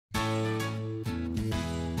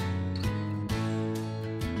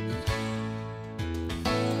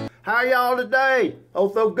How y'all today?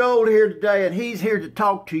 Otho Gold here today, and he's here to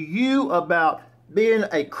talk to you about being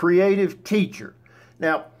a creative teacher.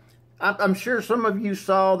 Now, I'm sure some of you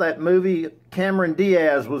saw that movie Cameron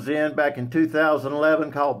Diaz was in back in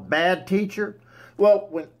 2011 called Bad Teacher. Well,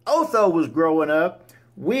 when Otho was growing up,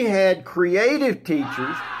 we had creative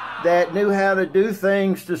teachers that knew how to do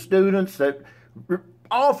things to students that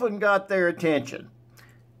often got their attention.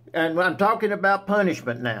 And I'm talking about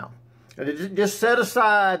punishment now. Just set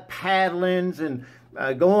aside paddlings and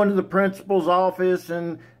going to the principal's office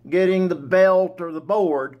and getting the belt or the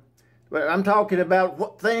board. But I'm talking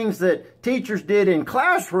about things that teachers did in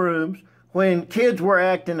classrooms when kids were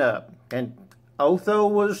acting up. And Otho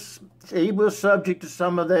was subject to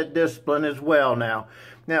some of that discipline as well now.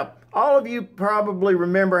 Now, all of you probably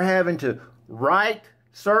remember having to write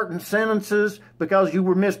certain sentences because you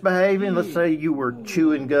were misbehaving. Let's say you were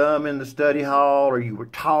chewing gum in the study hall, or you were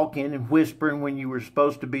talking and whispering when you were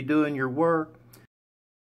supposed to be doing your work.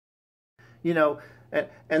 You know,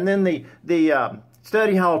 and then the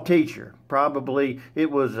study hall teacher, probably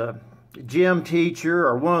it was a gym teacher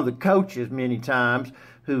or one of the coaches many times,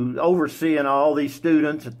 who overseeing all these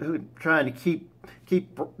students who are trying to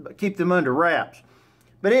keep them under wraps.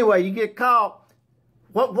 But anyway, you get caught.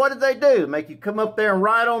 What did they do? Make you come up there and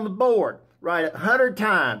write on the board. Write it 100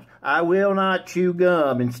 times. I will not chew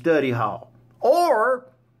gum in study hall. Or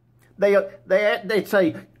they'd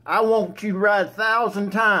say, I want you to write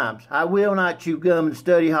 1,000 times. I will not chew gum in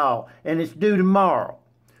study hall. And it's due tomorrow.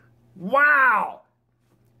 Wow!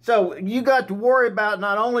 So you got to worry about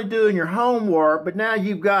not only doing your homework, but now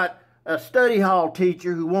you've got a study hall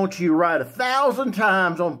teacher who wants you to write 1,000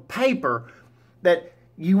 times on paper that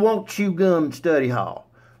you won't chew gum in study hall.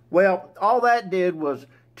 Well, all that did was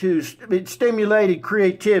it stimulated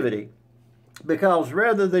creativity, because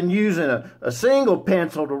rather than using a single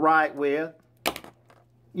pencil to write with,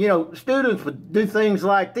 you know, students would do things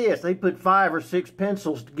like this. They put 5 or 6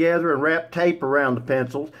 pencils together and wrap tape around the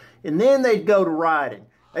pencils, and then they'd go to writing.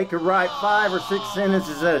 They could write 5 or 6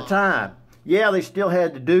 sentences at a time. Yeah, they still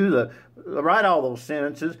had to write all those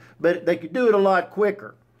sentences, but they could do it a lot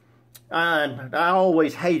quicker. And I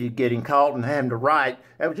always hated getting caught and having to write.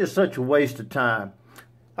 That was just such a waste of time.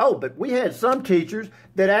 Oh, but we had some teachers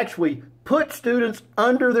that actually put students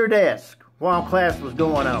under their desk while class was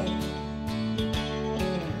going on.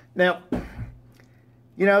 Now,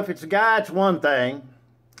 you know, if it's a guy, it's one thing.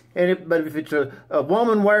 But if it's a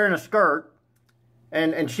woman wearing a skirt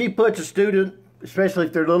and she puts a student, especially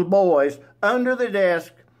if they're little boys, under the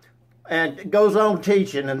desk, and goes on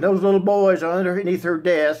teaching, and those little boys are underneath her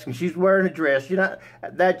desk, and she's wearing a dress. You know,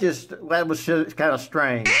 that was kind of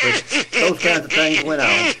strange. But those kinds of things went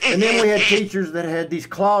on. And then we had teachers that had these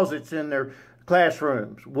closets in their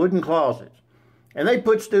classrooms, wooden closets. And they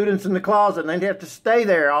put students in the closet, and they'd have to stay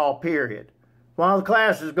there all period while the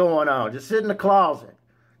class is going on. Just sit in the closet.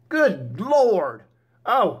 Good Lord.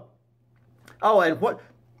 Oh, and what?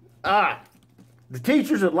 The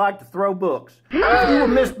teachers that like to throw books. If you were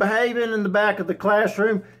misbehaving in the back of the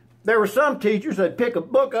classroom, there were some teachers that pick a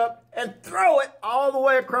book up and throw it all the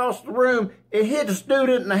way across the room. It hit a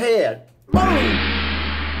student in the head. Boom!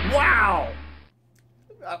 Wow!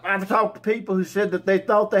 I've talked to people who said that they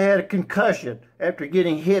thought they had a concussion after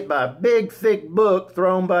getting hit by a big, thick book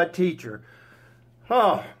thrown by a teacher.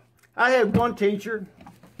 Oh, I had one teacher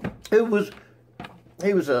who was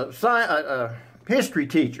a history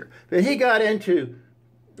teacher, but he got into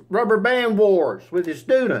rubber band wars with his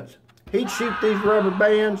students. He'd shoot these rubber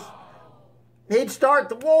bands. He'd start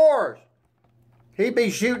the wars. He'd be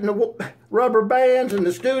shooting the rubber bands, and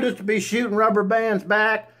the students would be shooting rubber bands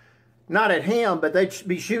back. Not at him, but they'd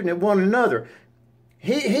be shooting at one another.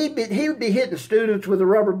 He would be hitting students with a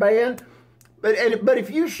rubber band, but if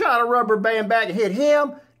you shot a rubber band back and hit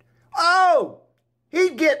him, oh!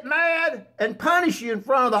 He'd get mad and punish you in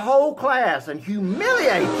front of the whole class and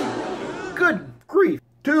humiliate you. Good grief.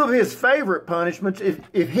 2 of his favorite punishments,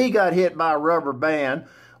 if he got hit by a rubber band,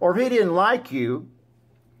 or if he didn't like you,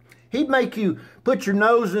 he'd make you put your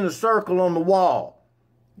nose in a circle on the wall.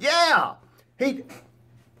 Yeah! He'd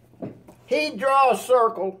draw a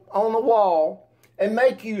circle on the wall and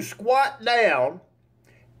make you squat down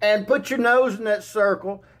and put your nose in that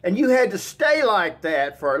circle, and you had to stay like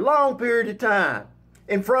that for a long period of time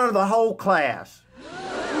in front of the whole class.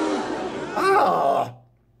 Oh,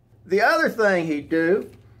 the other thing he'd do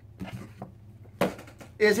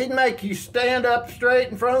is he'd make you stand up straight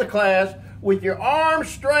in front of the class with your arms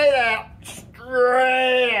straight out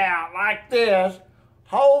like this,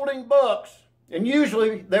 holding books. And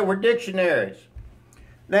usually there were dictionaries.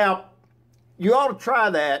 Now, you ought to try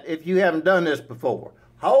that if you haven't done this before.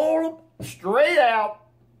 Hold them straight out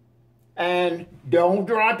and don't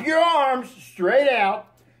drop your arms, straight out.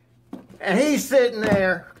 And he's sitting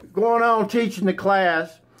there going on teaching the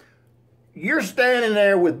class. You're standing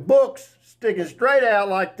there with books sticking straight out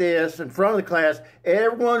like this in front of the class.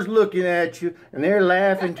 Everyone's looking at you and they're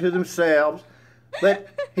laughing to themselves. But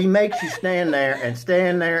he makes you stand there and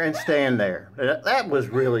stand there and stand there. That was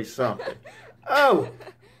really something. Oh,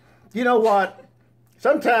 you know what?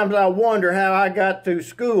 Sometimes I wonder how I got through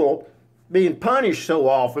school being punished so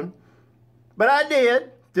often. But I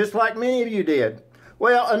did, just like many of you did.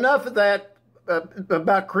 Well, enough of that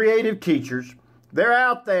about creative teachers. They're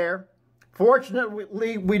out there.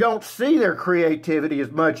 Fortunately, we don't see their creativity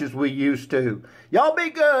as much as we used to. Y'all be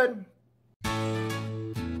good.